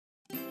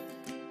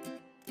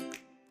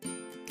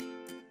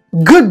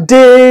Good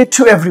day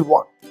to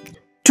everyone.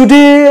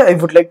 Today I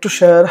would like to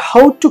share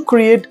how to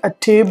create a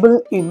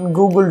table in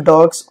Google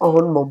Docs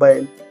on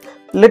mobile.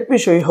 Let me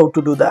show you how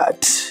to do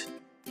that.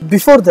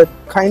 Before that,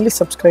 kindly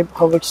subscribe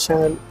HowXT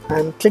channel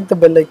and click the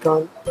bell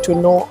icon to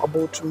know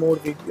about more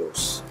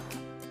videos.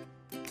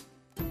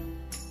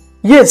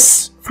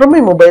 Yes, from my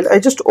mobile, I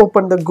just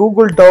opened the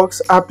Google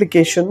Docs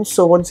application.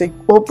 So once I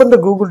open the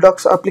Google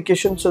Docs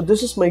application, so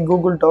this is my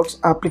Google Docs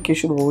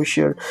application over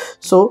here.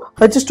 So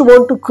I just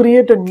want to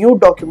create a new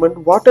document.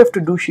 What I have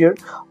to do here,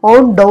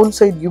 on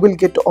downside, you will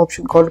get the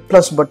option called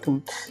plus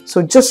button.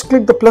 So just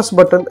click the plus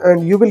button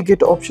and you will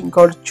get option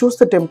called choose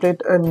the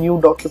template and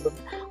new document.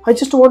 I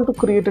just want to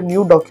create a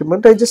new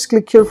document. I just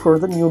click here for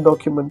the new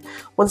document.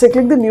 Once I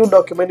click the new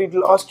document, it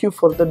will ask you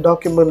for the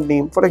document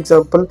name. For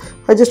example,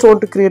 I just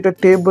want to create a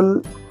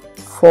table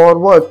for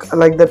work,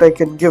 like that I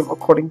can give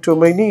according to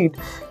my need.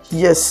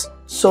 Yes,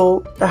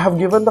 so I have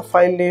given the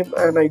file name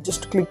and I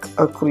just click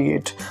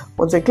create.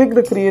 Once I click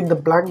the create, the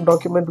blank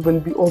document will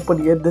be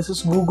open here. This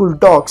is Google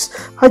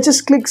Docs. I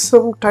just click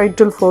some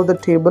title for the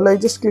table. I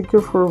just click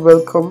here for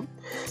welcome.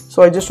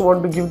 So I just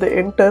want to give the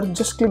enter,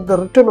 just click the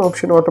written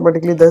option,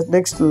 automatically the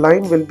next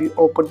line will be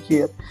open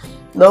here.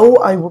 Now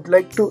I would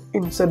like to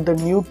insert the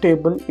new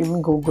table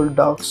in Google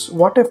Docs.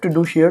 What I have to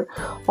do here,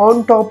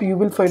 on top you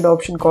will find an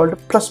option called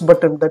plus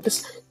button, that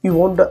is you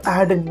want to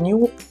add a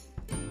new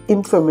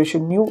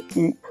information,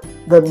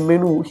 the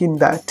menu in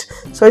that.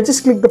 So I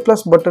just click the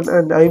plus button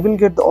and I will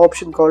get the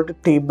option called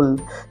table.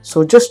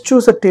 So just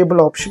choose a table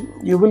option.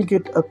 You will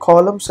get a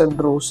columns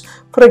and rows.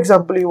 For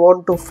example, you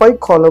want to 5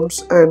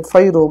 columns and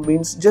 5 row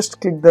means just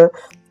click the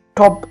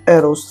top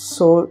arrows.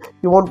 So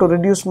you want to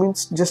reduce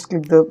means just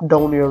click the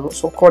down arrow,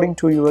 so according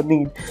to your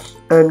need,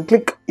 and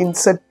click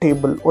insert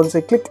table. Once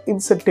I click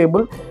insert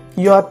table,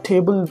 your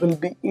table will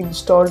be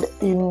installed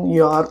in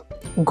your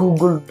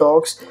Google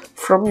Docs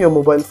from your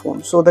mobile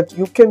phone, so that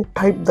you can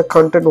type the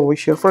content over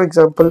here. For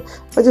example,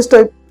 I just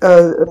type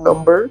a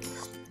number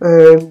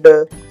and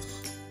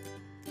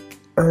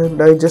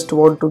I just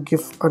want to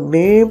give a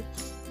name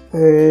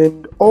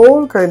and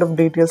all kind of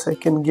details I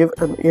can give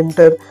and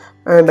enter.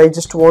 And I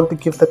just want to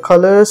give the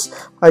colors.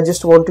 I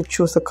just want to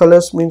choose the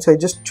colors means I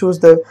just choose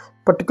the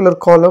particular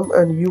column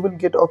and you will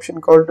get option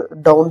called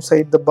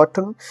downside the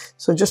button.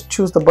 So just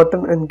choose the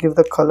button and give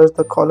the colors.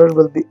 The color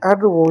will be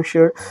added over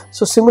here.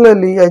 So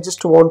similarly, I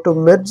just want to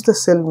merge the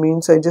cell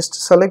means I just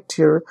select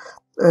here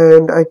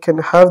and I can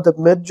have the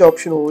merge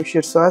option over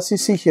here. So as you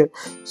see here,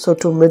 so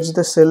to merge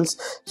the cells,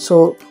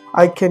 so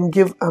I can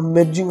give a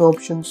merging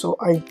option, so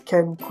I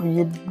can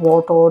create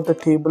what are the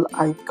table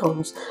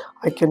icons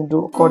I can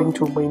do according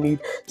to my need.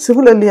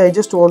 Similarly, I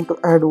just want to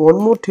add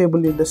one more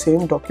table in the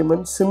same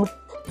document.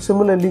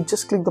 Similarly,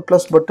 just click the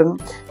plus button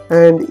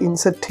and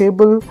insert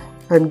table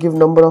and give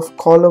number of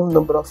column,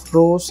 number of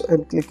rows,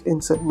 and click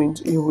insert means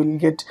you will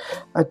get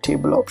a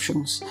table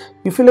options.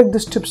 If you like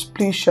these tips,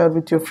 please share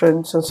with your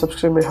friends and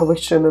subscribe my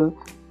HowXT channel.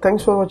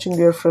 Thanks for watching,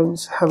 dear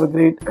friends. Have a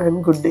great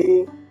and good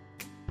day.